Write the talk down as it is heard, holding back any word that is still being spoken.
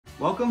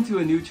Welcome to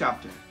a new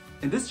chapter.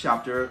 In this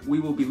chapter, we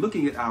will be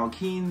looking at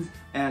alkenes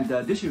and the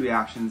addition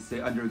reactions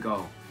they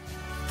undergo.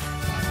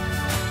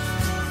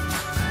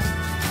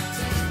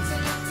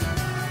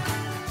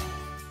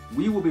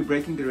 We will be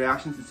breaking the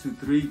reactions into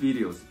 3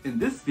 videos. In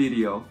this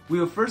video,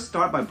 we will first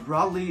start by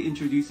broadly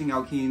introducing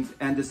alkenes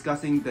and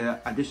discussing the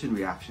addition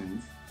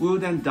reactions. We will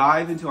then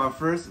dive into our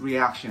first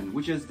reaction,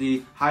 which is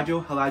the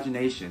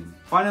hydrohalogenation.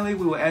 Finally,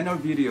 we will end our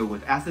video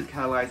with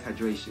acid-catalyzed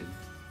hydration.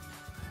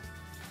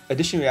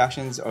 Addition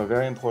reactions are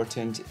very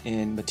important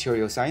in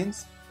material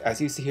science.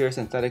 As you see here,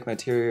 synthetic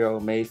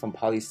material made from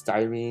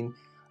polystyrene,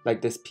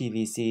 like this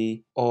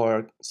PVC,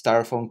 or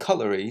styrofoam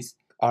cutleries,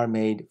 are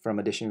made from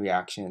addition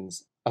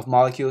reactions of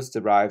molecules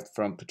derived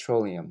from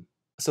petroleum.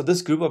 So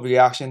this group of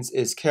reactions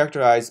is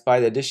characterized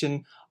by the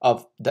addition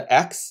of the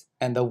X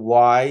and the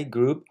Y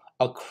group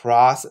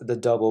across the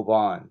double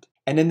bond.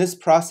 And in this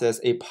process,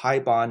 a pi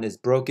bond is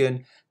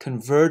broken,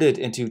 converted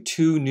into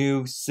 2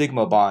 new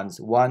sigma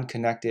bonds, one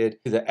connected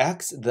to the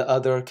X, the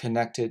other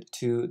connected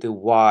to the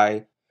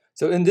Y.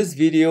 So in this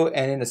video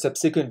and in the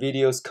subsequent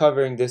videos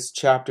covering this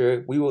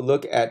chapter, we will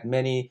look at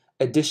many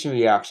addition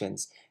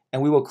reactions,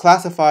 and we will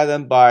classify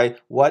them by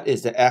what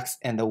is the X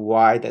and the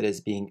Y that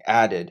is being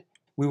added.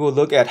 We will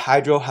look at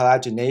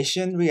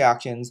hydrohalogenation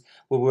reactions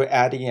where we're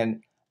adding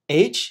an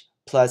H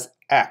plus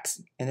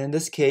X, and in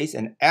this case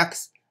an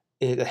X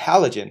is a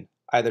halogen,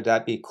 either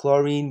that be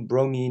chlorine,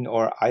 bromine,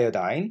 or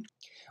iodine.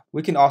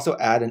 We can also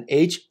add an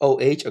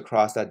HOH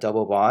across that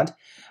double bond,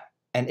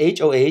 and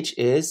HOH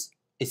is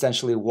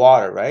essentially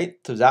water, right?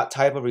 So that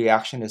type of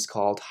reaction is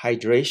called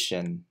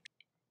hydration.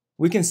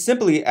 We can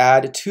simply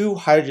add 2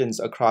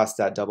 hydrogens across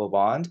that double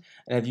bond,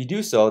 and if you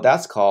do so,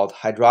 that's called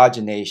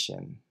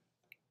hydrogenation.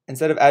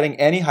 Instead of adding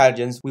any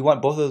hydrogens, we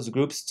want both of those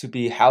groups to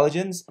be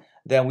halogens,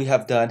 then we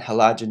have done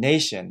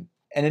halogenation.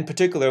 And in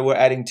particular, we're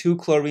adding 2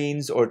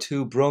 chlorines or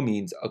 2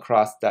 bromines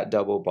across that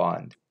double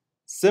bond.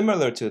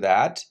 Similar to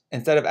that,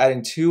 instead of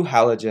adding 2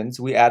 halogens,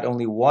 we add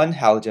only 1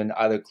 halogen,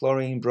 either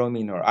chlorine,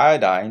 bromine, or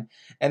iodine,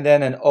 and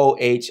then an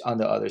OH on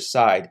the other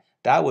side.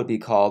 That would be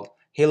called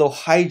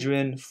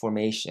halohydrin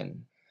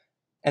formation.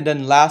 And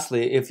then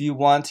lastly, if you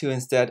want to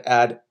instead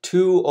add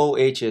 2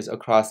 OHs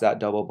across that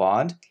double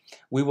bond,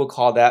 we will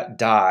call that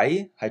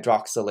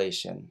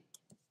dihydroxylation.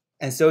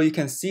 And so you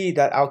can see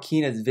that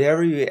alkene is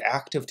very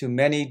reactive to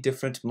many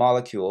different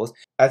molecules,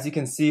 as you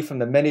can see from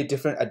the many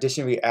different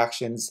addition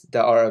reactions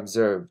that are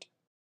observed.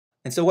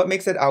 And so what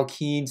makes that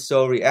alkene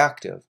so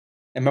reactive?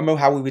 And remember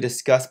how we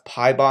discussed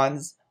pi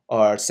bonds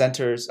are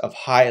centers of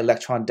high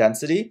electron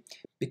density?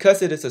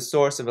 Because it is a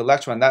source of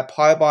electron, that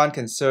pi bond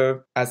can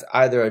serve as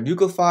either a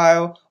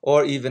nucleophile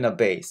or even a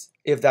base.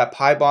 If that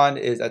pi bond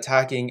is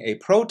attacking a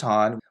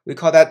proton, we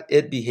call that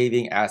it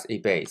behaving as a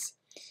base.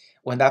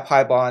 When that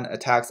pi bond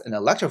attacks an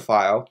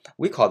electrophile,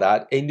 we call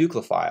that a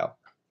nucleophile.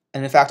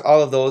 And in fact, all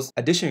of those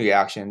addition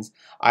reactions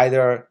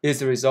either is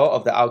the result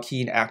of the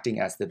alkene acting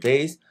as the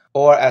base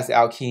or as the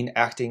alkene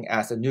acting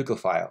as a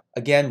nucleophile.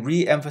 Again,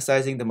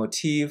 re-emphasizing the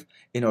motif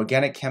in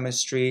organic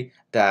chemistry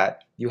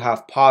that you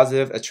have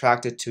positive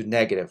attracted to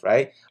negative,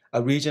 right?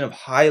 A region of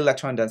high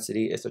electron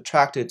density is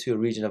attracted to a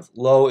region of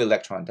low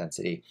electron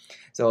density.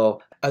 So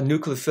a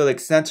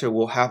nucleophilic center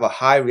will have a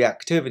high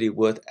reactivity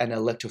with an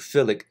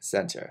electrophilic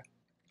center.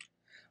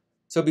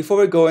 So before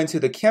we go into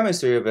the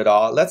chemistry of it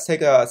all, let's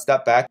take a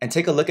step back and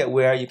take a look at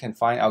where you can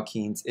find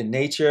alkenes in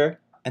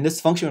nature. And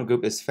this functional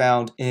group is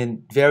found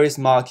in various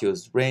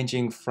molecules,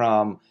 ranging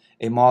from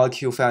a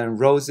molecule found in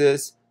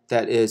roses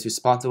that is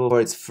responsible for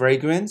its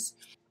fragrance,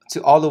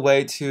 to all the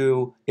way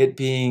to it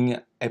being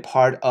a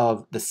part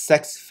of the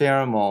sex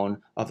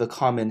pheromone of the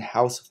common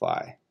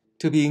housefly,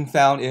 to being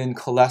found in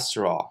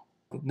cholesterol.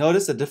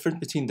 Notice the difference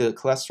between the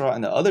cholesterol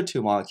and the other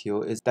 2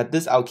 molecules is that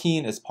this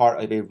alkene is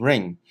part of a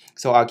ring.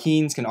 So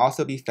alkenes can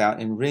also be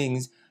found in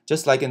rings,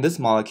 just like in this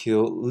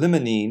molecule,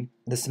 limonene,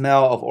 the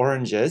smell of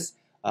oranges,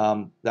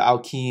 the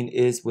alkene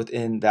is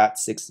within that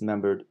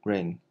 6-membered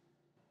ring.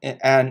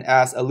 And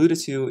as alluded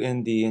to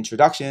in the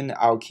introduction,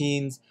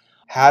 alkenes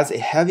has a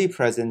heavy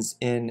presence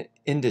in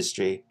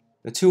industry.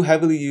 The 2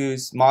 heavily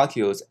used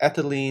molecules,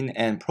 ethylene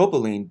and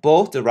propylene,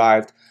 both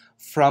derived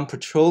from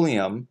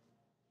petroleum,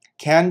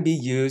 can be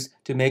used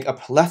to make a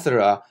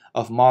plethora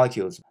of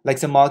molecules, like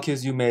some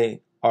molecules you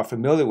are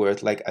familiar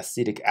with, like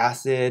acetic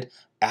acid,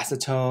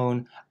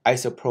 acetone,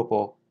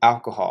 isopropyl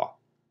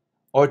alcohol,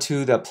 or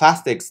to the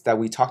plastics that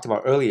we talked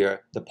about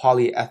earlier, the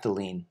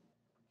polyethylene.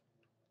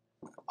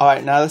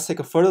 Alright, now let's take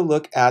a further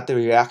look at the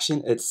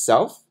reaction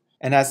itself.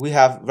 And as we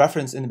have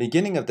referenced in the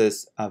beginning of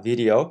this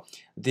video,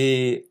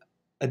 the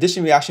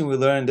addition reaction we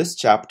learned in this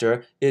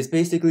chapter is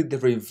basically the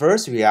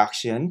reverse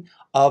reaction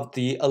of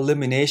the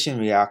elimination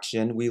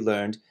reaction we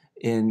learned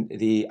in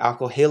the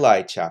alkyl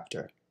halide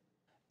chapter.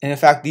 And in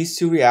fact, these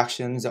 2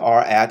 reactions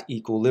are at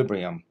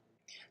equilibrium.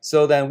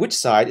 So then which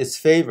side is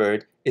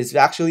favored is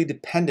actually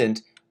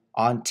dependent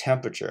on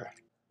temperature.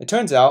 It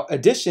turns out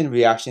addition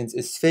reactions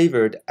is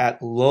favored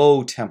at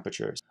low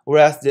temperatures,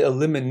 whereas the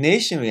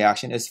elimination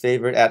reaction is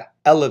favored at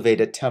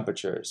elevated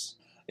temperatures.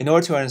 In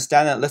order to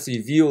understand that, let's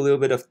review a little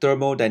bit of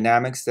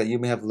thermodynamics that you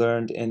may have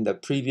learned in the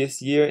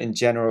previous year in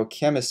general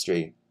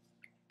chemistry.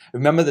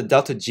 Remember the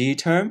delta G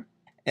term?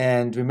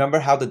 And remember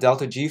how the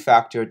delta G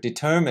factor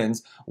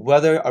determines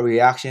whether a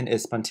reaction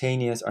is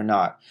spontaneous or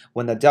not.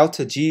 When the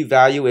delta G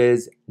value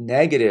is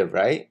negative,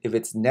 right? If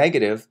it's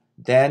negative,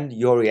 then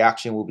your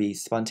reaction will be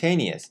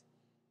spontaneous.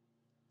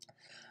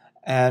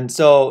 And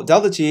so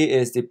delta G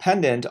is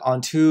dependent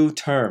on two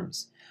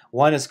terms.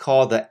 One is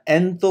called the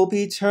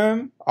enthalpy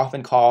term,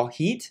 often called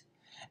heat,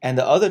 and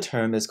the other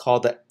term is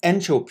called the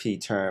entropy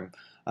term,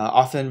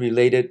 often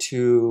related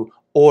to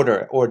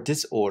order or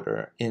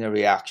disorder in a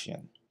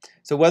reaction.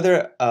 So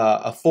whether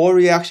a forward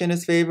reaction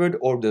is favored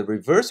or the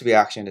reverse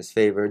reaction is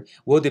favored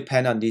will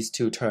depend on these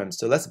two terms.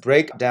 So let's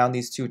break down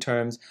these two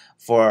terms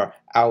for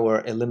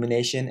our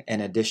elimination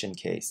and addition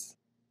case.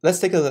 Let's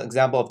take an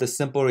example of this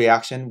simple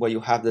reaction where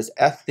you have this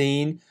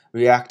ethene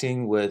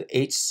reacting with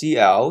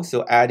HCl,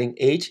 so adding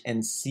H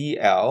and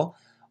Cl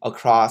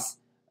across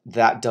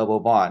that double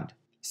bond.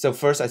 So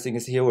first, as you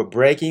can see here, we're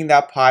breaking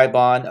that pi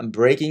bond and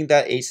breaking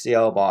that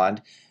HCl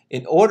bond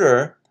in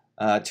order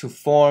to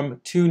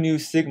form two new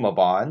sigma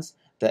bonds,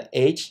 the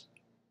H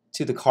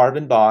to the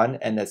carbon bond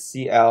and the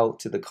Cl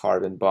to the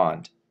carbon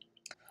bond.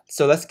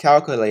 So let's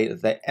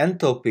calculate the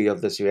enthalpy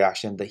of this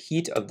reaction, the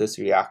heat of this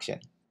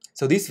reaction.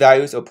 So these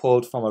values are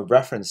pulled from a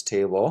reference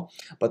table,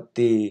 but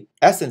the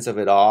essence of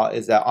it all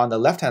is that on the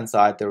left-hand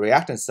side, the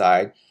reactant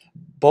side,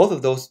 both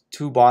of those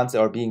two bonds that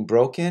are being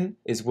broken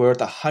is worth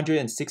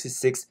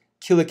 166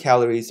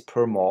 kilocalories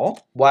per mole,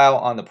 while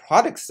on the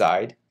product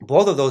side,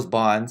 both of those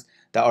bonds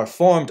that are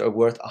formed are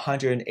worth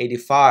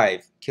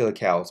 185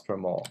 kilocalories per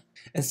mole.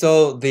 And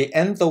so the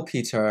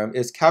enthalpy term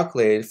is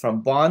calculated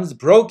from bonds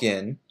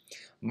broken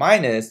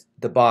minus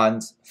the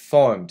bonds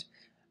formed.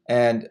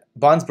 And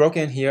bonds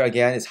broken here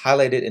again is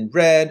highlighted in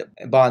red,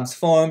 bonds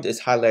formed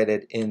is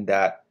highlighted in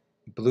that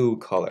blue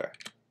color.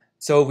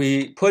 So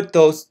we put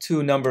those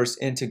two numbers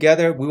in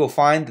together, we will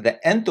find that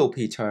the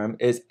enthalpy term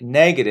is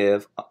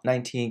negative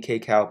 19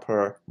 kcal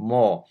per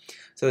mole.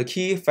 So the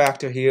key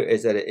factor here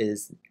is that it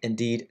is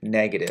indeed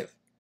negative.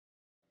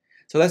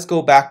 So let's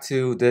go back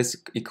to this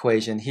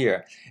equation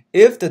here.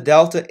 If the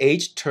delta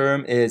H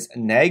term is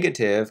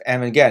negative,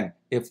 and again,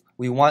 if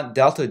we want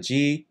delta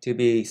G to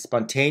be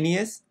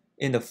spontaneous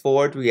in the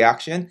forward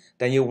reaction,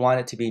 then you want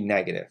it to be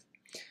negative,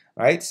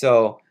 right?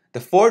 So the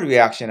forward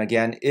reaction,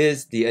 again,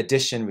 is the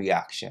addition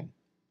reaction.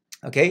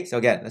 Okay, so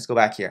again, let's go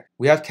back here.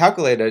 We have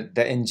calculated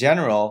that in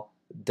general,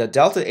 the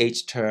delta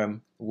H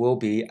term will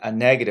be a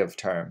negative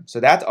term. So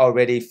that's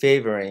already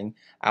favoring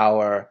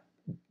our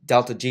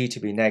delta G to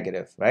be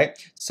negative, right?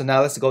 So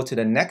now let's go to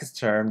the next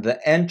term,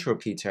 the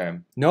entropy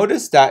term.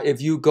 Notice that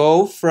if you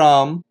go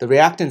from the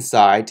reactant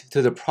side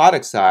to the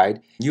product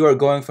side, you are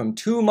going from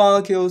two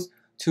molecules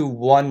to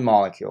one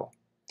molecule.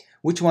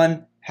 Which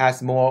one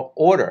has more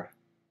order?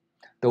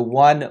 The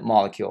one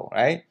molecule,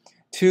 right?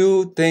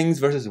 Two things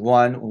versus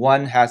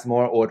one has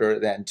more order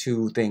than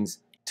two things.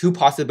 Two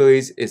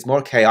possibilities is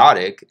more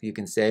chaotic, you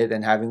can say,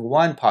 than having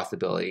one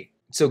possibility.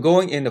 So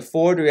going in the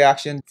forward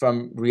reaction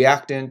from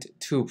reactant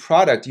to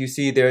product, you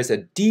see there's a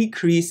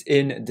decrease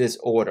in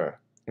disorder.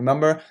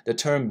 Remember, the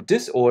term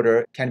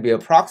disorder can be a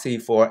proxy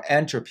for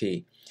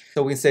entropy.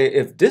 So we can say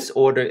if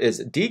disorder is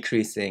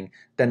decreasing,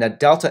 then the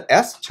delta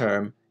S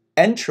term,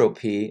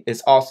 entropy,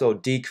 is also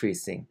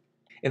decreasing.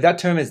 If that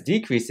term is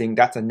decreasing,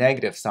 that's a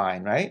negative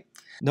sign, right?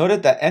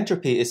 Note that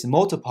entropy is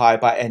multiplied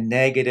by a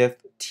negative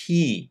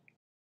T.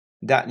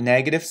 That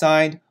negative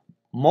sign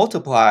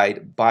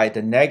multiplied by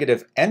the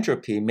negative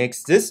entropy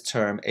makes this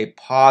term a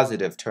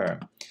positive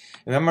term.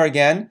 Remember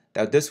again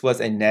that this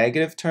was a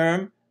negative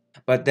term,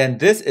 but then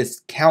this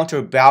is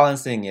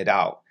counterbalancing it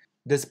out.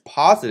 This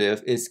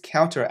positive is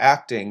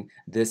counteracting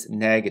this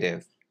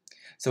negative.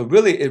 So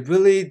really, it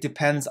really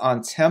depends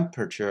on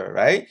temperature,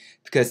 right?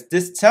 Because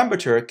this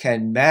temperature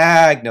can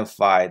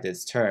magnify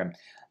this term.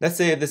 Let's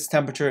say if this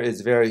temperature is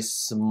very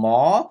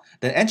small,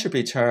 then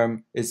entropy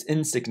term is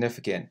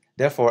insignificant.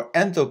 Therefore,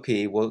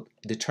 enthalpy will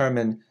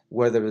determine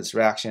whether this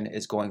reaction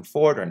is going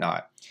forward or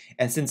not.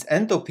 And since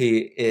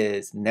enthalpy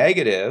is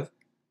negative,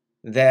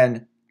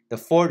 then the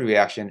forward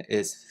reaction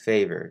is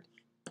favored.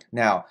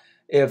 Now,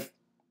 if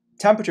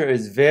temperature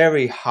is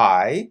very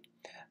high,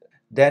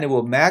 then it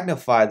will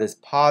magnify this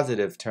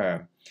positive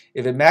term.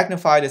 If it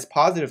magnifies this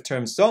positive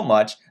term so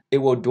much, it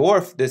will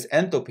dwarf this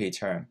enthalpy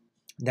term.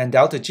 Then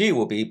delta G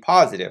will be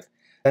positive.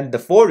 Then the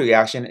forward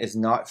reaction is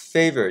not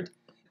favored.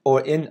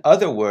 Or in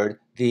other words,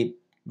 the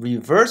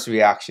reverse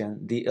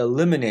reaction, the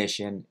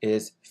elimination,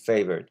 is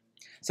favored.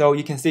 So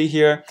you can see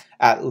here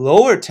at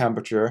lower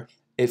temperature,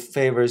 it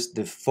favors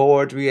the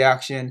forward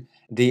reaction,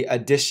 the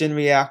addition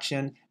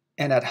reaction,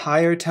 and at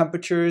higher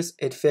temperatures,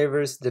 it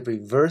favors the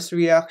reverse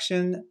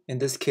reaction, in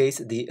this case,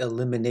 the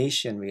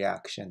elimination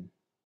reaction.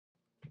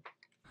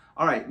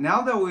 Alright,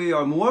 now that we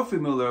are more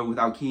familiar with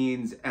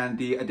alkenes and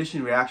the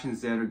addition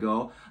reactions that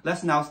go,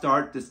 let's now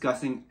start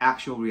discussing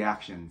actual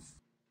reactions.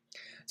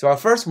 So our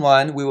first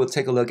one we will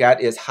take a look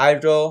at is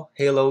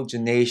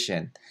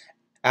hydrohalogenation,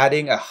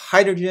 adding a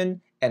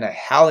hydrogen and a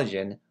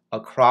halogen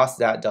across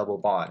that double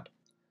bond.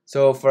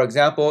 So for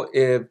example,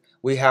 if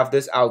we have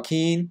this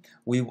alkene,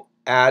 we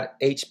add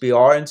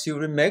HBr into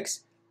the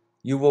mix,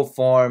 you will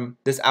form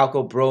this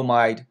alkyl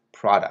bromide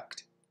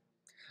product.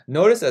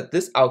 Notice that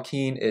this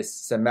alkene is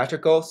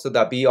symmetrical, so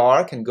that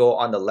Br can go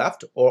on the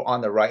left or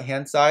on the right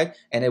hand side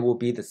and it will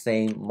be the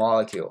same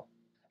molecule.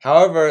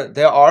 However,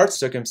 there are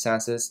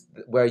circumstances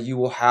where you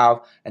will have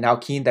an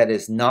alkene that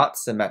is not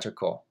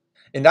symmetrical.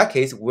 In that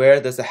case, where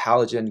does the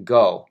halogen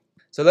go?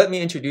 So let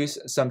me introduce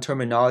some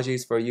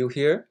terminologies for you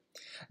here.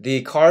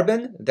 The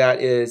carbon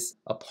that is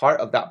a part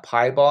of that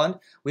pi bond,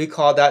 we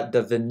call that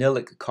the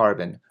vinylic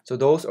carbon. So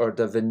those are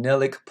the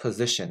vinylic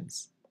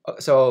positions.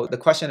 So the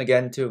question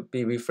again, to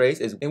be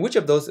rephrased, is in which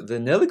of those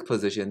vinylic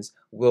positions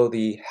will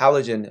the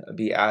halogen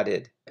be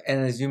added?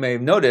 And as you may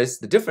have noticed,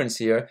 the difference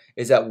here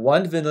is that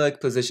one vinylic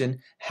position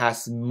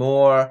has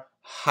more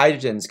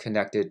hydrogens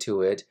connected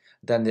to it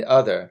than the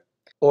other.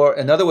 Or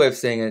another way of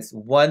saying it is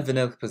one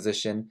vinylic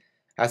position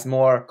has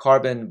more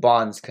carbon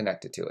bonds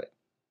connected to it.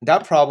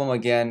 That problem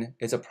again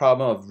is a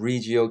problem of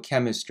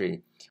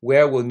regiochemistry.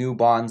 Where will new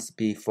bonds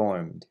be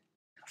formed?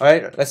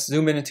 Alright, let's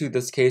zoom into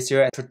this case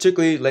here,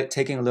 particularly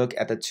taking a look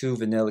at the two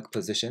vinylic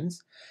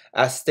positions.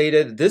 As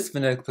stated, this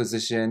vinylic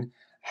position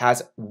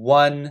has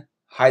one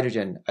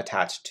hydrogen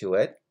attached to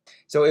it.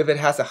 So if it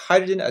has a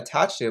hydrogen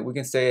attached to it, we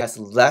can say it has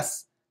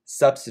less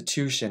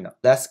substitution,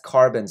 less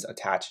carbons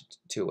attached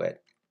to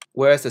it.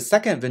 Whereas the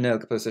second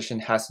vinylic position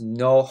has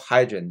no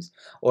hydrogens,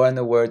 or in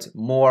other words,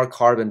 more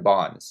carbon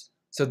bonds.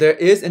 So there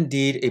is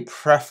indeed a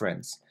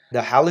preference.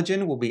 The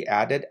halogen will be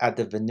added at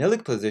the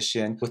vinylic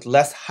position with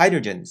less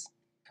hydrogens.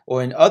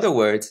 Or in other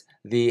words,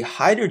 the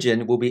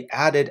hydrogen will be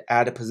added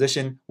at a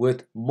position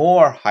with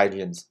more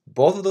hydrogens.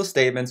 Both of those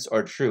statements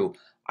are true.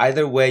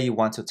 Either way you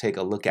want to take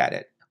a look at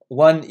it.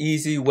 One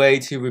easy way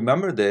to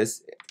remember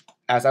this,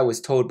 as I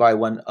was told by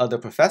one other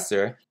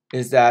professor,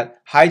 is that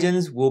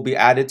hydrogens will be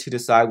added to the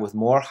side with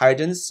more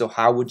hydrogens. So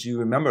how would you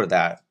remember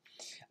that?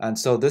 And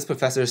so this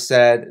professor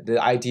said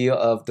the idea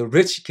of the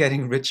rich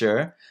getting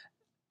richer,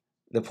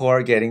 the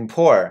poor getting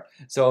poorer.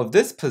 So if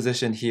this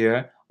position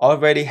here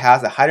already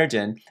has a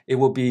hydrogen, it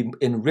will be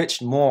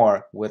enriched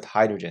more with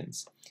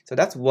hydrogens. So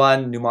that's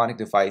one mnemonic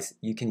device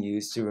you can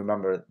use to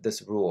remember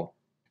this rule.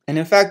 And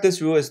in fact,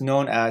 this rule is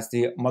known as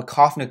the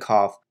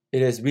Markovnikov.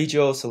 It is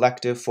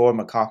regioselective for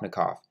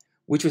Markovnikov,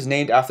 which was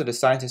named after the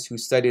scientist who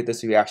studied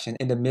this reaction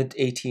in the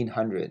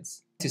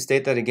mid-1800s. To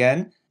state that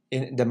again,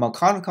 in the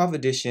Markovnikov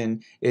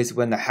addition is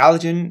when the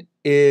halogen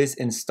is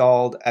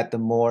installed at the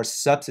more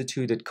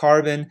substituted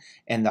carbon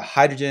and the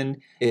hydrogen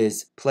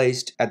is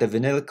placed at the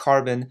vinylic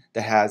carbon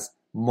that has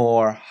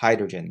more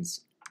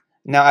hydrogens.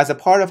 Now, as a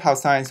part of how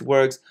science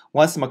works,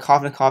 once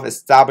Markovnikov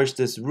established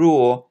this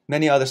rule,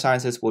 many other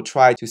scientists will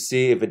try to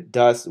see if it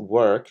does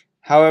work.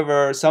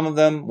 However, some of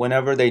them,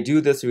 whenever they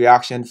do this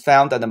reaction,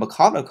 found that the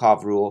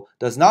Markovnikov rule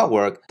does not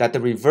work, that the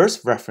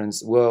reverse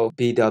reference will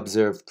be the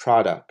observed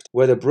product,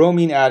 where the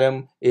bromine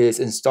atom is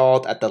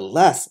installed at the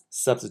less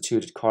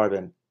substituted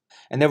carbon.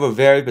 And there were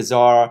very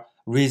bizarre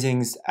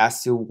reasons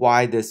as to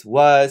why this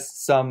was.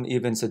 Some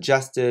even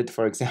suggested,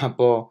 for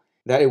example,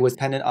 that it was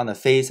dependent on the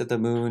phase of the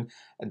moon,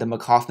 the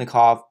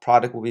Markovnikov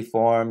product will be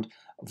formed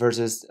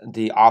versus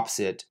the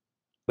opposite.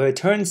 But it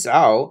turns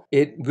out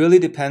it really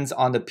depends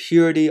on the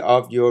purity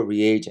of your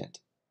reagent.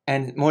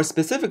 And more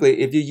specifically,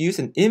 if you use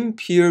an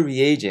impure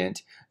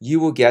reagent, you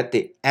will get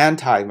the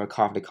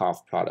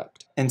anti-Markovnikov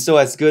product. And so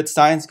as good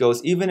science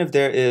goes, even if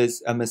there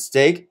is a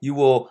mistake, you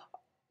will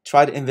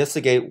try to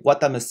investigate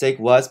what that mistake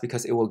was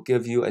because it will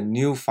give you a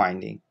new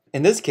finding.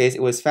 In this case,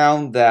 it was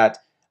found that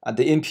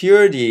the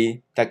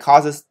impurity that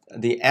causes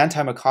the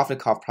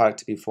anti-Markovnikov product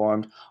to be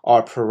formed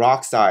are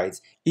peroxides.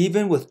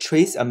 Even with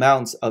trace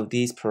amounts of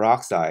these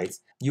peroxides,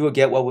 you will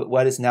get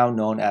what is now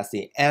known as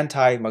the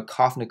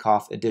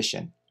anti-Markovnikov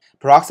addition.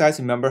 Peroxides,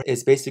 remember,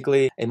 is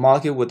basically a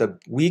molecule with a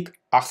weak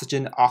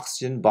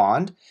oxygen-oxygen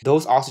bond.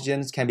 Those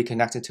oxygens can be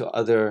connected to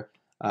other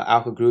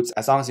alkyl groups.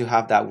 As long as you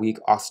have that weak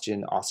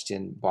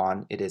oxygen-oxygen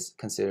bond, it is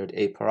considered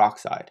a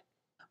peroxide.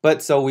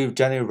 But so we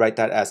generally write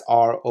that as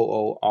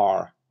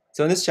ROOR.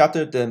 So in this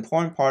chapter, the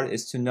important part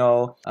is to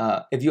know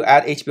if you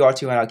add HBr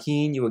to an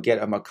alkene, you will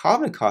get a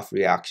Markovnikov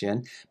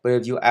reaction. But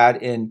if you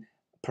add in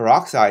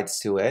peroxides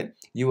to it,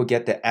 you will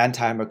get the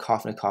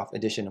anti-Markovnikov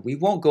addition. We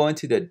won't go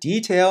into the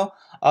detail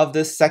of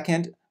the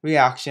second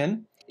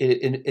reaction.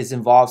 It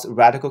involves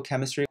radical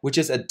chemistry, which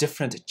is a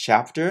different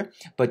chapter,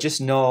 but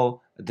just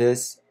know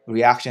this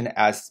reaction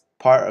as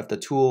part of the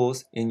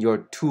tools in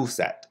your tool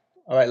set.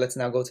 All right, let's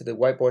now go to the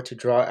whiteboard to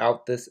draw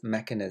out this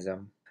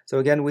mechanism. So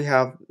again, we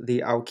have the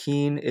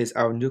alkene is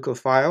our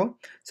nucleophile.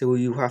 So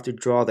you have to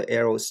draw the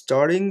arrow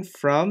starting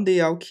from the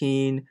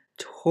alkene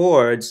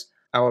towards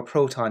our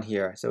proton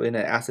here. So in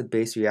an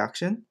acid-base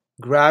reaction,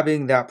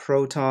 grabbing that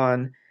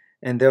proton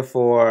and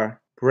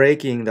therefore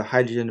breaking the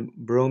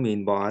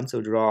hydrogen-bromine bond.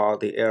 So draw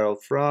the arrow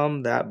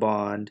from that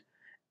bond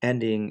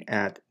ending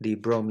at the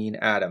bromine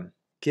atom,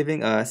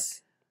 giving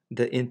us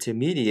the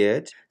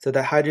intermediate. So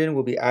the hydrogen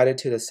will be added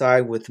to the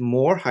side with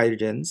more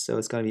hydrogens. So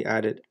it's going to be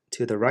added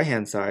to the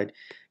right-hand side.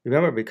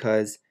 Remember,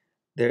 because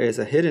there is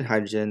a hidden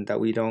hydrogen that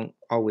we don't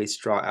always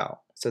draw out.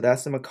 So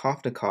that's the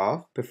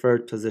Markovnikov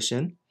preferred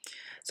position.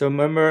 So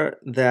remember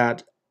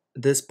that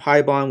this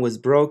pi bond was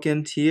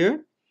broken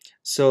here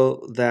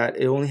so that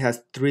it only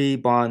has 3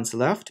 bonds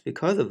left.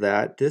 Because of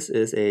that, this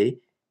is a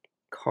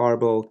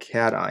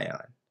carbocation.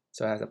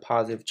 So it has a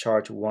positive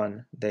charge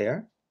 1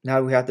 there.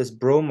 Now we have this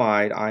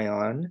bromide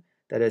ion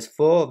that is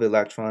full of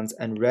electrons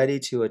and ready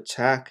to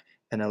attack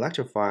an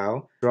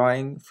electrophile,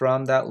 drawing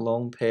from that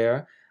lone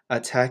pair,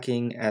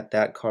 attacking at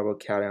that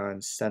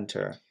carbocation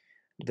center.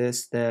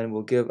 This then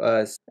will give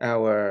us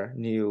our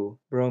new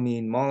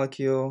bromine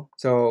molecule.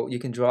 So you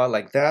can draw it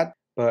like that,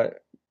 but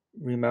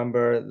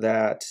remember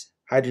that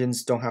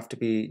hydrogens don't have to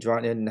be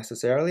drawn in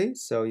necessarily,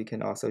 so you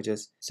can also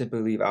just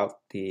simply leave out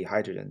the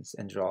hydrogens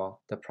and draw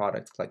the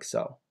product like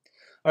so.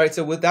 All right,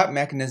 so with that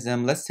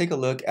mechanism, let's take a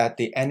look at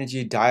the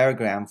energy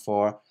diagram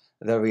for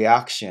the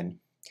reaction.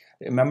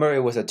 Remember,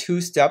 it was a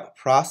two-step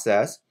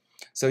process,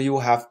 so you will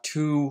have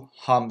 2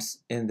 humps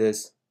in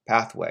this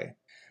pathway.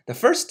 The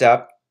first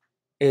step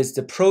is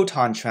the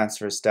proton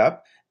transfer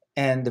step,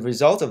 and the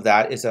result of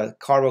that is a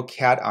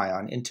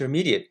carbocation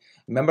intermediate.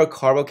 Remember,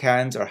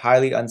 carbocations are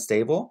highly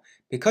unstable.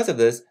 Because of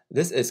this,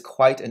 this is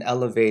quite an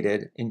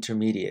elevated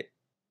intermediate.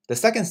 The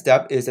second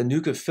step is a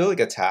nucleophilic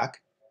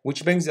attack,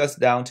 which brings us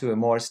down to a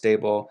more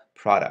stable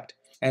product.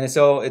 And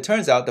so it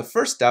turns out the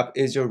first step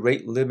is your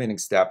rate limiting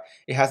step.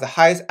 It has the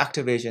highest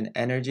activation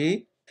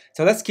energy.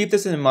 So let's keep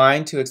this in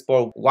mind to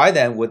explore why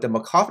then would the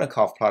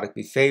Markovnikov product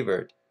be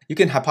favored. You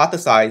can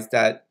hypothesize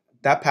that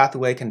that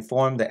pathway can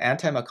form the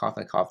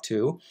anti-Markovnikov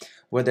 2,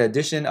 where the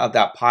addition of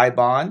that pi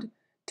bond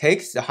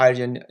takes the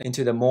hydrogen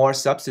into the more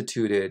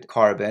substituted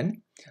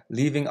carbon,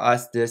 leaving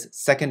us this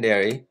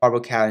secondary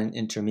carbocation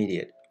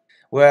intermediate.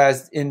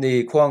 Whereas in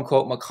the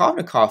quote-unquote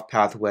Markovnikov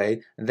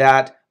pathway,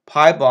 that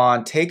pi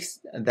bond takes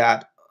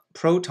that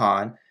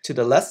proton to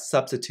the less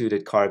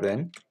substituted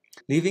carbon,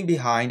 leaving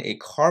behind a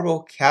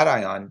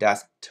carbocation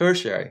that's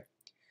tertiary.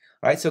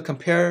 Right? So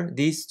compare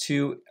these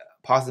 2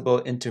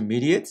 possible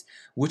intermediates.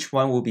 Which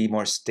one will be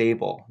more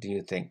stable, do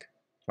you think?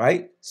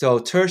 Right? So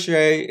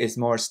tertiary is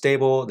more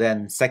stable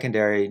than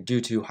secondary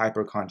due to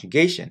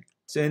hyperconjugation.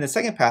 So in the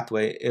second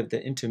pathway, if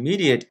the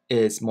intermediate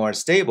is more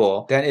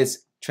stable, then its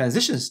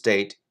transition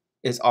state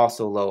is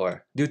also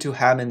lower due to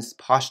Hammond's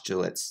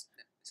postulates.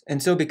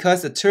 And so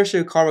because the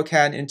tertiary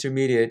carbocation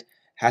intermediate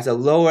has a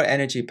lower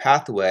energy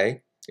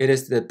pathway, it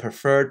is the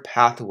preferred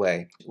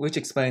pathway, which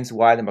explains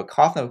why the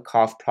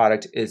Markovnikov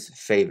product is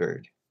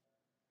favored.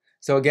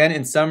 So again,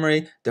 in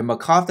summary, the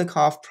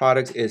Markovnikov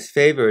product is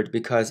favored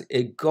because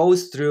it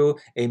goes through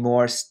a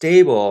more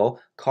stable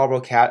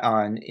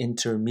carbocation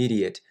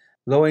intermediate,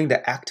 lowering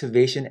the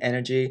activation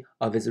energy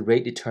of its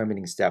rate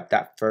determining step,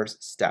 that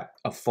first step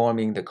of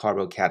forming the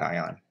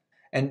carbocation,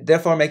 and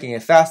therefore making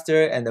it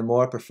faster and the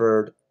more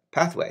preferred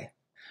pathway.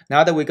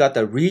 Now that we got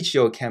the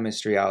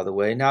regiochemistry out of the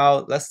way,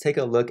 now let's take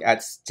a look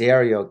at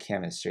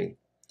stereochemistry.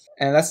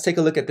 And let's take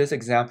a look at this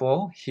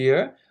example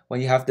here. When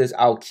you have this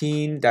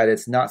alkene that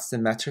is not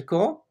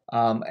symmetrical,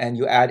 and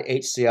you add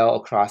HCl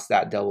across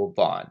that double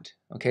bond.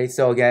 Okay,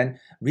 so again,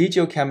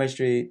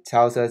 regiochemistry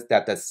tells us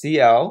that the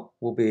Cl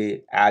will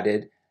be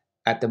added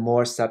at the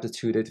more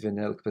substituted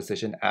vinylic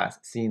position as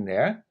seen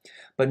there.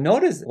 But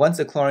notice once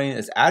the chlorine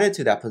is added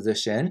to that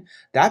position,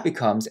 that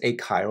becomes a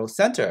chiral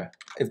center.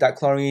 If that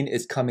chlorine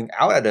is coming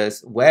out at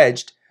us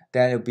wedged,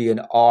 then it would be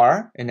an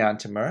R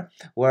enantiomer,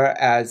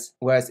 whereas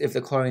if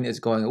the chlorine is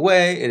going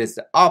away, it is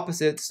the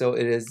opposite, so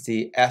it is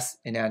the S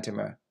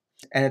enantiomer.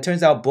 And it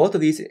turns out both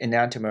of these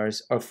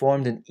enantiomers are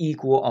formed in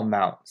equal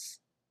amounts.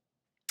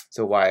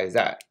 So why is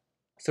that?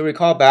 So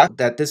recall back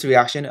that this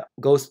reaction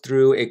goes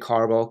through a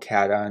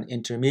carbocation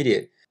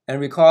intermediate.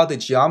 And recall the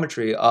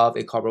geometry of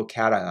a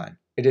carbocation.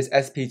 It is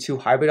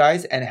sp2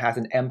 hybridized and has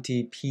an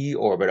empty p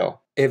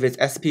orbital. If it's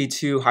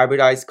sp2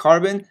 hybridized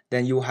carbon,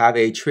 then you have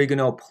a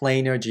trigonal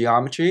planar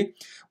geometry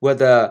where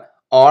the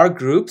R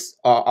groups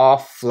are all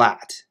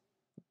flat.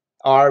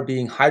 R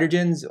being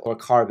hydrogens or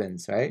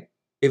carbons, right?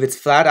 If it's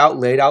flat out,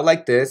 laid out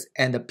like this,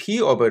 and the p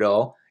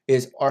orbital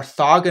is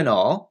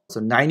orthogonal, so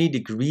 90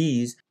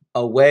 degrees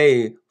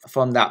away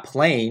from that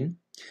plane,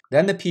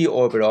 then the p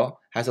orbital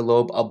has a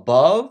lobe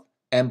above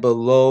and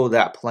below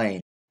that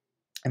plane.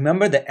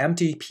 Remember, the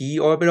empty p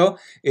orbital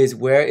is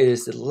where it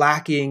is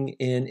lacking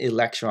in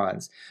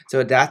electrons.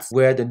 So that's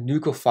where the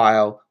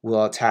nucleophile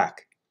will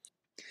attack.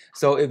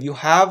 So if you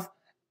have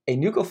a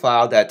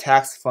nucleophile that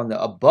attacks from the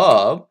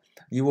above,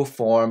 you will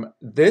form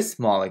this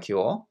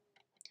molecule.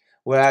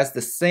 Whereas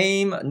the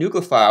same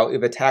nucleophile,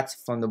 if it attacks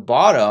from the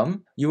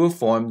bottom, you will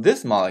form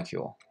this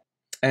molecule.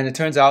 And it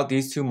turns out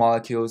these 2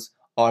 molecules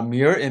are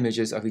mirror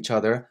images of each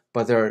other,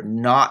 but they're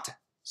not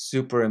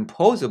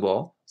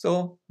superimposable.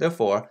 So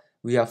therefore,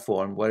 we have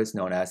formed what is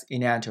known as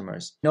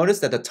enantiomers. Notice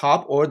that the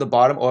top or the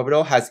bottom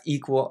orbital has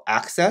equal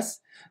access,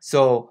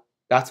 so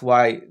that's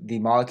why the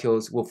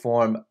molecules will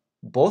form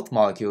both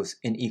molecules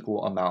in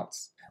equal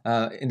amounts.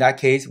 In that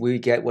case, we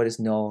get what is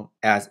known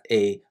as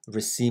a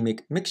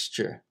racemic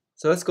mixture.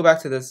 So let's go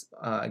back to this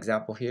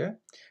example here.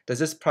 Does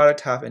this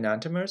product have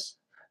enantiomers?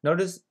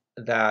 Notice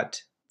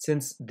that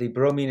Since the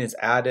bromine is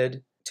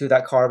added to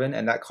that carbon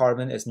and that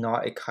carbon is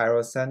not a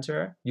chiral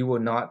center, you will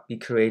not be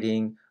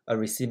creating a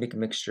racemic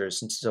mixture.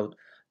 So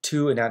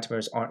two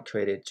enantiomers aren't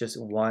created, just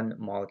one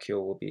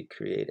molecule will be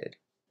created.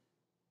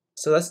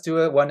 So let's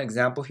do one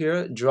example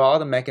here. Draw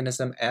the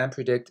mechanism and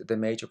predict the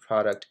major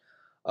product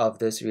of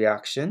this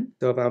reaction.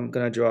 So if I'm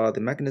going to draw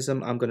the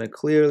mechanism, I'm going to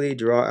clearly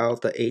draw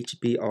out the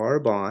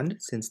HBr bond,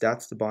 since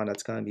that's the bond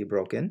that's going to be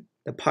broken.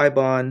 The pi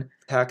bond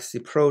attacks the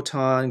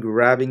proton,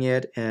 grabbing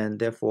it and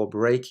therefore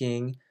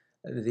breaking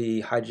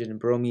the hydrogen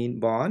bromine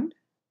bond.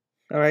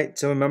 All right,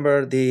 so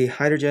remember the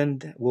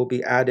hydrogen will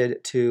be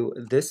added to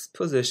this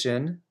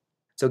position,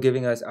 so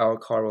giving us our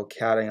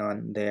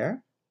carbocation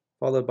there,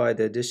 followed by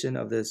the addition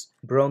of this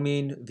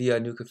bromine via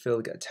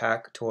nucleophilic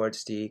attack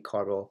towards the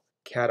carbocation.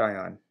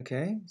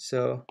 Okay,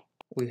 so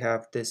we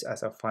have this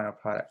as our final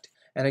product.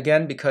 And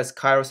again, because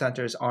chiral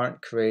centers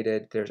aren't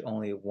created, there's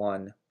only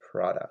one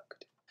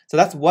product. So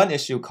that's one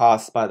issue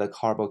caused by the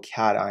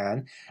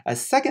carbocation. A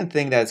second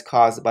thing that is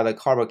caused by the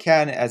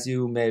carbocation, as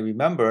you may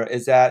remember,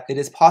 is that it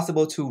is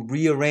possible to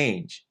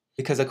rearrange.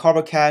 Because a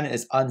carbocation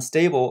is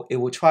unstable, it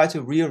will try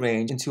to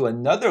rearrange into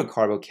another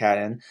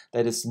carbocation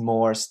that is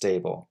more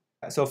stable.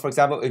 So for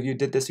example, if you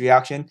did this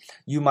reaction,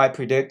 you might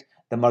predict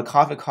the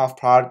Markovnikov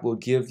product will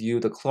give you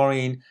the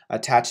chlorine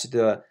attached to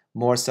the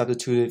more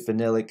substituted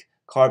vinylic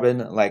carbon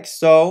like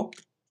so.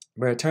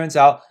 But it turns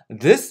out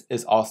this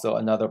is also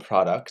another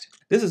product.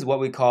 This is what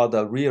we call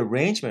the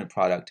rearrangement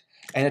product.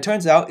 And it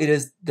turns out it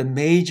is the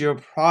major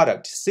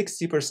product,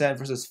 60%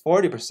 versus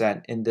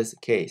 40% in this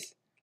case.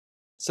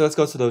 So let's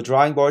go to the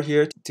drawing board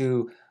here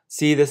to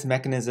see this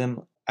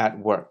mechanism at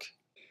work.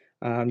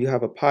 You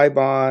have a pi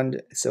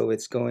bond, so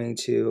it's going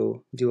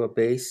to do a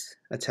base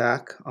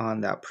attack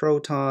on that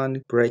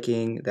proton,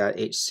 breaking that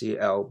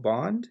HCl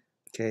bond.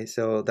 Okay,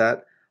 so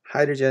that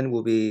hydrogen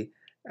will be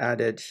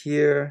added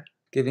here,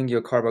 giving you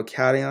a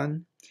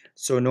carbocation.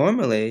 So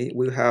normally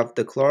we have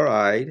the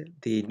chloride,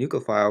 the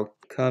nucleophile,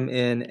 come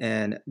in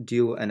and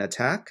do an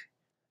attack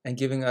and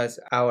giving us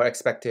our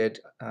expected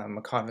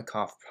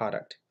Markovnikov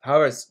product.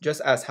 However,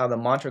 just as how the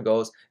mantra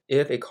goes,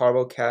 if a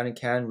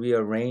carbocation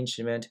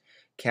rearrangement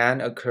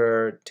can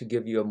occur to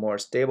give you a more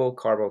stable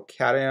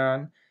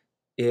carbocation,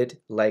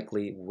 it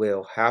likely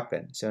will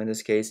happen. So in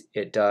this case,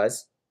 it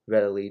does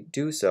readily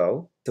do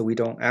so. So we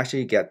don't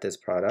actually get this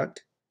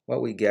product.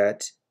 What we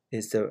get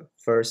is the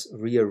first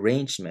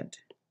rearrangement.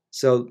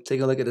 So take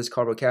a look at this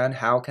carbocation.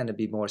 How can it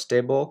be more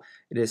stable?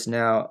 It is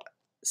now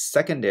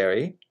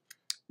secondary.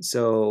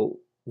 So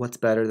what's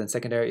better than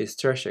secondary is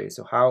tertiary.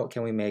 So how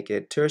can we make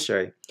it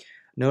tertiary?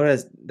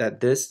 Notice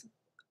that this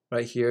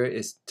right here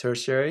is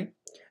tertiary.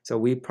 So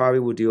we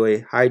probably will do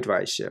a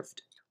hydride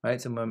shift,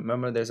 right? So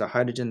remember there's a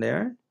hydrogen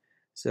there.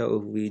 So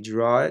if we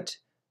draw it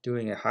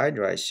doing a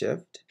hydride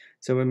shift,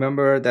 so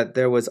remember that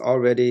there was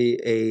already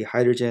a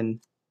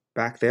hydrogen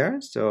back there.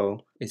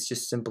 So it's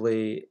just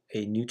simply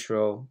a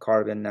neutral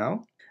carbon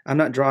now. I'm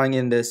not drawing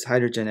in this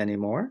hydrogen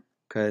anymore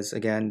because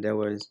again, there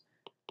was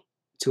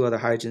two other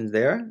hydrogens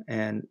there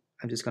and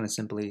I'm just going to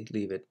simply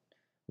leave it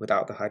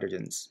without the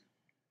hydrogens.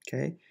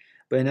 Okay,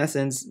 but in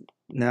essence,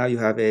 now you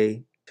have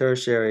a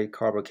tertiary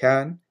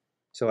carbocation.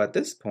 So at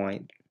this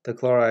point, the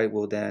chloride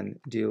will then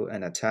do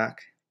an attack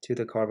to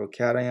the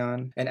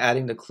carbocation and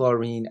adding the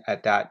chlorine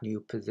at that new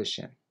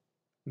position.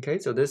 Okay,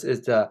 so this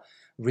is the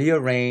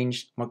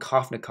rearranged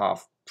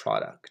Markovnikov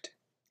product.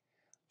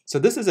 So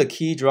this is a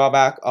key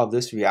drawback of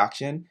this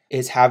reaction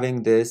is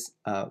having this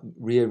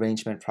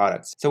rearrangement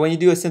product. So when you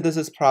do a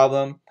synthesis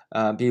problem,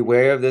 be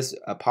aware of this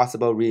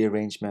possible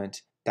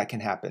rearrangement that can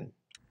happen.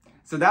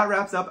 So that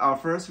wraps up our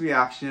first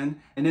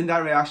reaction, and in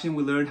that reaction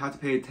we learned how to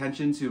pay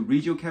attention to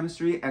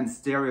regiochemistry and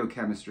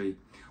stereochemistry,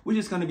 which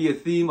is going to be a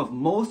theme of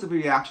most of the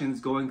reactions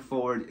going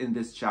forward in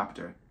this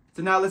chapter.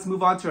 So now let's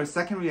move on to our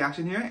second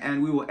reaction here,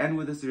 and we will end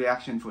with this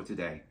reaction for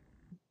today.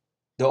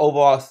 The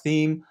overall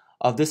theme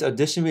of this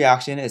addition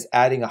reaction is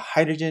adding a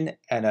hydrogen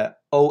and an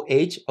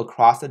OH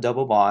across the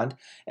double bond,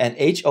 and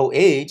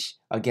HOH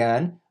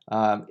again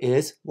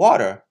is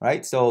water,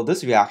 right? So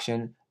this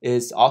reaction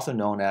is also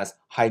known as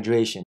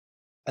hydration.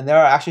 And there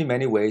are actually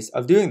many ways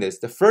of doing this.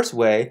 The first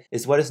way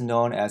is what is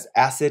known as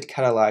acid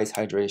catalyzed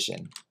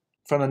hydration.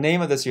 From the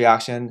name of this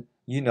reaction,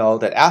 you know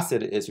that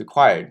acid is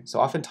required. So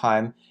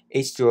oftentimes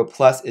H2O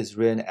plus is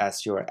written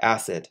as your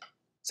acid.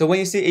 So when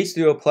you see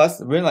H2O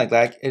plus written like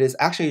that, it is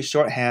actually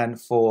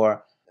shorthand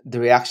for the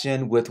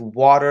reaction with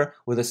water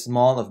with a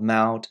small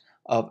amount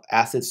of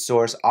acid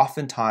source,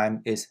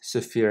 oftentimes is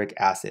sulfuric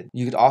acid.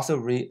 You could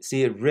also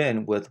see it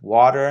written with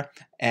water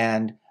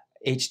and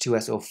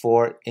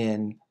H2SO4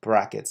 in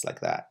brackets like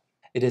that.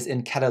 It is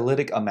in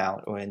catalytic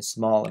amount or in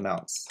small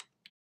amounts.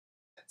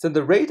 So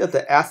the rate of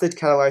the acid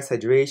catalyzed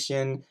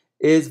hydration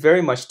is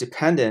very much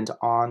dependent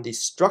on the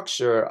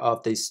structure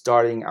of the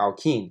starting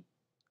alkene.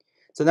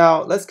 So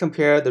now let's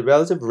compare the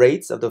relative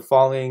rates of the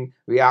following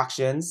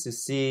reactions to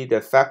see the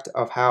effect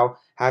of how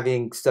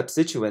having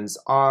substituents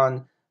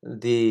on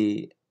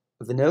the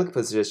vinylic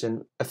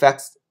position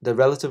affects the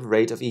relative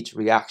rate of each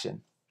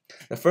reaction.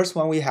 The first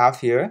one we have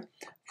here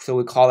So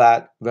we call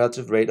that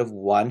relative rate of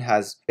 1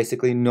 has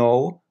basically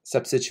no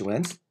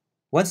substituents.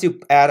 Once you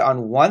add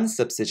on one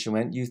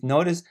substituent, you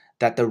notice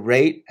that the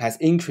rate has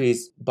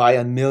increased by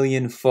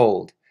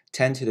 1,000,000-fold,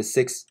 10 to the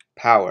 6th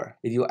power.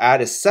 If you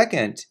add a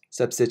second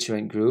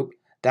substituent group,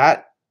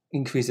 that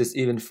increases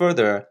even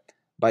further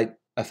by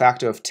a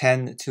factor of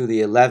 10 to the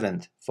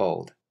 11th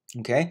fold.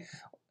 Okay?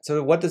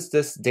 So what does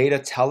this data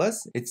tell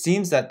us? It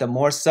seems that the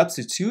more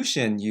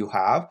substitution you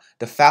have,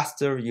 the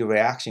faster your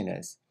reaction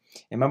is.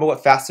 And remember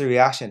what faster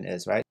reaction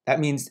is, right? That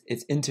means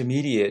its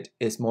intermediate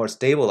is more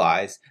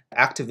stabilized,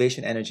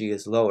 activation energy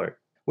is lowered,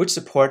 which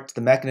supports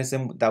the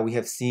mechanism that we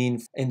have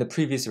seen in the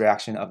previous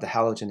reaction of the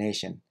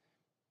halogenation.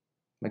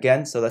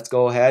 Again, so let's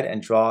go ahead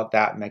and draw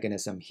that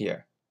mechanism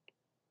here.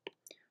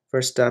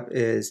 First step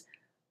is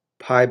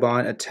pi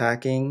bond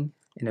attacking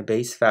in a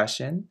base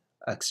fashion,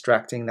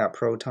 extracting that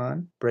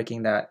proton,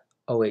 breaking that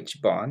OH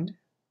bond.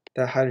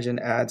 That hydrogen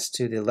adds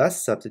to the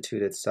less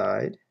substituted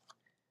side,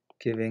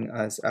 giving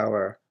us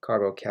our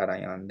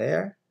carbocation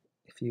there.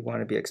 If you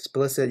want to be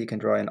explicit, you can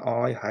draw in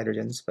all your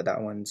hydrogens, but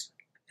that one's.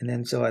 And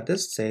then so at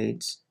this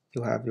stage,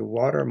 you have your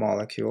water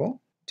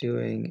molecule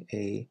doing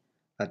a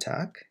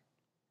attack,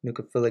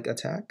 nucleophilic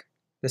attack.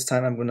 This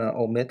time I'm going to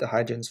omit the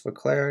hydrogens for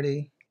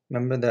clarity.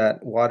 Remember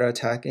that water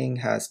attacking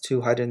has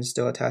 2 hydrogens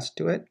still attached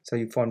to it, so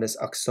you form this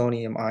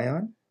oxonium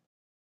ion.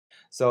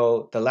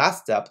 So the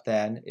last step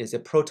then is a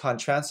proton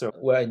transfer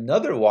where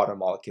another water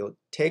molecule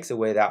takes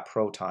away that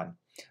proton,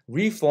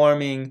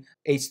 reforming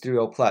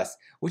H3O+,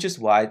 which is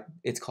why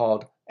it's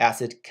called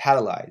acid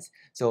catalyzed.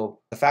 So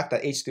the fact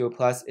that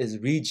H3O+ is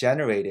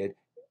regenerated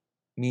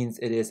means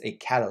it is a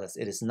catalyst.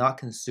 It is not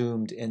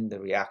consumed in the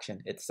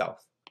reaction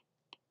itself.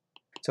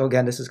 So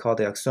again, this is called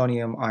the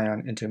oxonium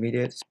ion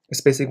intermediate.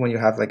 It's basically when you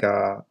have like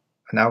an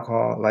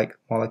alcohol-like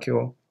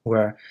molecule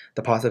where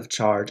the positive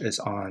charge is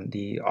on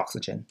the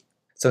oxygen.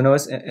 So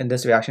notice in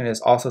this reaction it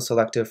is also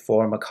selective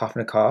for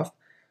Markovnikov,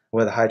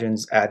 where the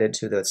hydrogens added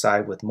to the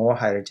side with more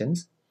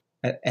hydrogens.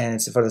 And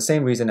it's for the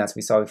same reason as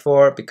we saw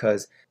before,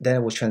 because then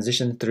it will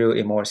transition through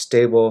a more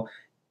stable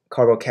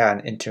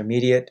carbocation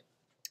intermediate,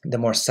 the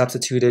more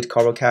substituted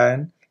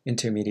carbocation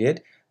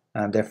intermediate,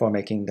 therefore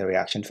making the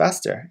reaction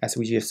faster, as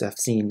we just have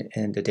seen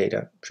in the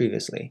data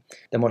previously.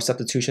 The more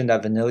substitution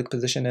that vinylic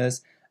position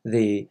is,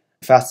 the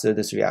faster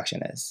this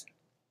reaction is.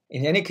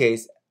 In any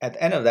case, at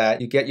the end of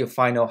that, you get your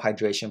final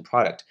hydration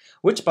product,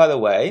 which, by the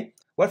way,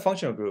 what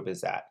functional group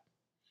is that?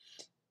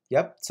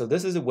 Yep, so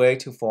this is a way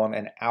to form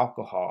an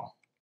alcohol.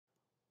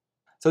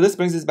 So this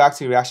brings us back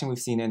to the reaction we've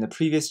seen in the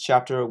previous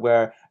chapter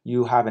where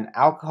you have an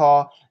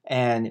alcohol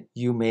and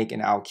you make an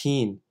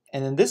alkene.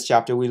 And in this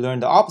chapter, we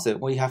learned the opposite,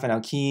 where you have an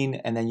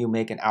alkene and then you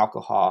make an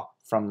alcohol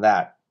from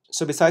that.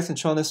 So besides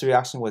controlling this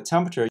reaction with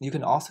temperature, you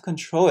can also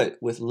control it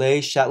with Le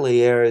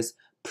Chatelier's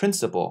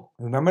principle.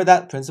 Remember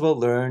that principle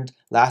learned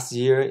last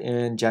year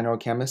in general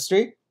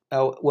chemistry?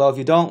 Well, if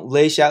you don't,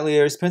 Le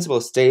Chatelier's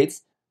principle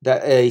states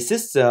that a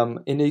system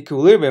in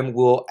equilibrium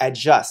will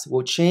adjust,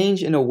 will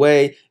change in a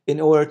way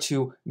in order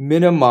to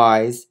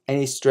minimize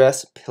any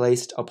stress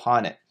placed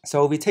upon it.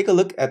 So if we take a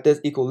look at this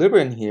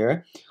equilibrium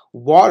here,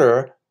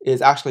 water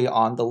is actually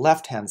on the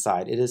left-hand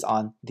side. It is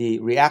on the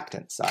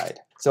reactant side.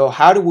 So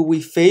how do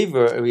we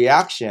favor a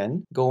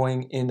reaction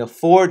going in the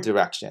forward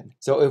direction?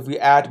 So if we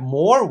add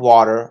more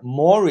water,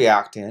 more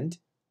reactant,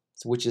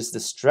 which is the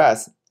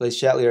stress, Le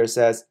Chatelier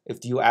says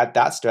if you add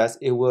that stress,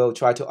 it will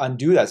try to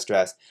undo that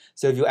stress.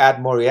 So if you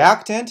add more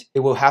reactant,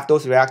 it will have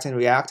those reactant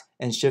react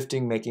and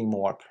shifting, making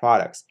more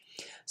products.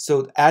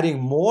 So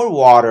adding more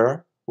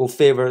water will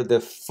favor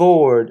the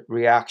forward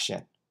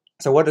reaction.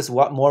 So what does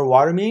more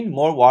water mean?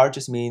 More water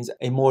just means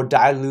a more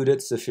diluted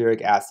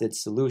sulfuric acid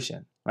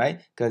solution,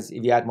 right? Because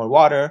if you add more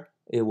water,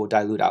 it will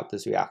dilute out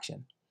this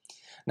reaction.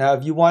 Now,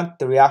 if you want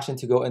the reaction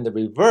to go in the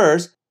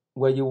reverse,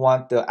 where you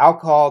want the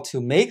alcohol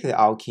to make the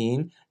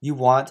alkene, you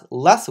want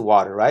less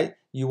water, right?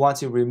 You want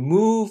to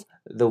remove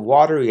the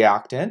water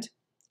reactant.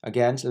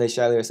 Again, Le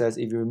Chatelier says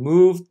if you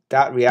remove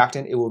that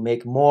reactant, it will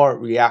make more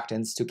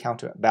reactants to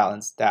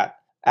counterbalance that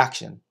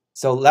action.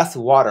 So less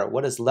water.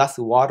 What does less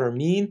water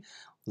mean?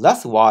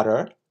 Less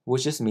water,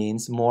 which just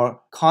means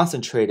more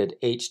concentrated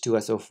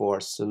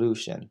H2SO4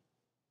 solution.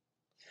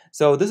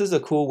 So this is a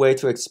cool way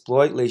to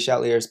exploit Le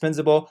Chatelier's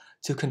principle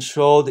to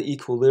control the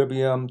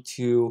equilibrium,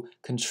 to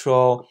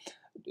control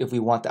if we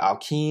want the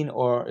alkene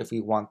or if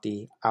we want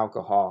the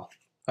alcohol.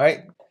 All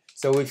right,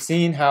 so we've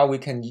seen how we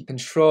can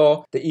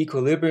control the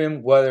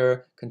equilibrium,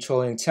 whether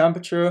controlling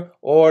temperature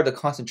or the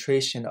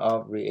concentration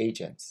of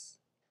reagents.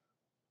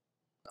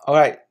 All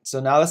right,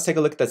 so now let's take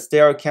a look at the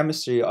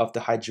stereochemistry of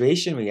the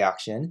hydration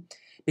reaction.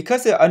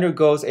 Because it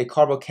undergoes a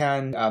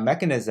carbocation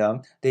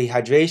mechanism, the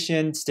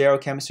hydration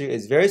stereochemistry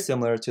is very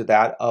similar to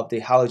that of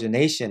the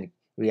halogenation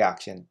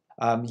reaction.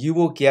 You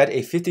will get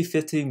a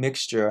 50-50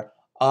 mixture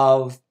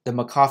of the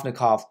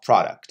Markovnikov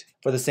product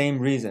for the same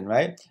reason,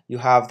 right? You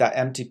have that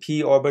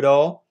MTP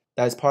orbital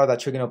that is part of that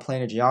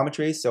trigonoplanar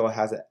geometry, so it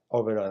has an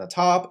orbital on the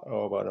top or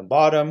orbital on the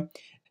bottom.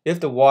 If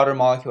the water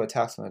molecule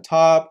attacks from the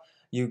top,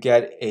 you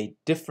get a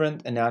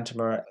different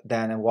enantiomer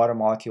than a water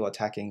molecule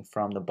attacking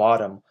from the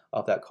bottom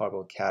of that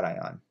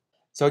carbocation.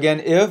 So again,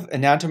 if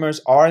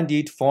enantiomers are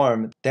indeed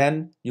formed,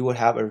 then you would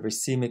have a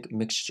racemic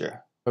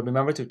mixture. But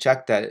remember to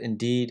check that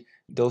indeed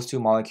those two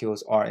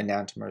molecules are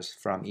enantiomers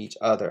from each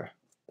other.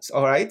 So,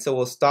 all right, so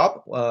we'll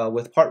stop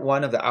with part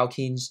 1 of the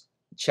alkenes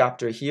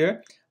chapter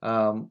here.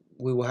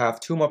 We will have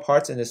 2 more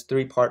parts in this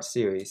 3-part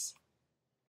series.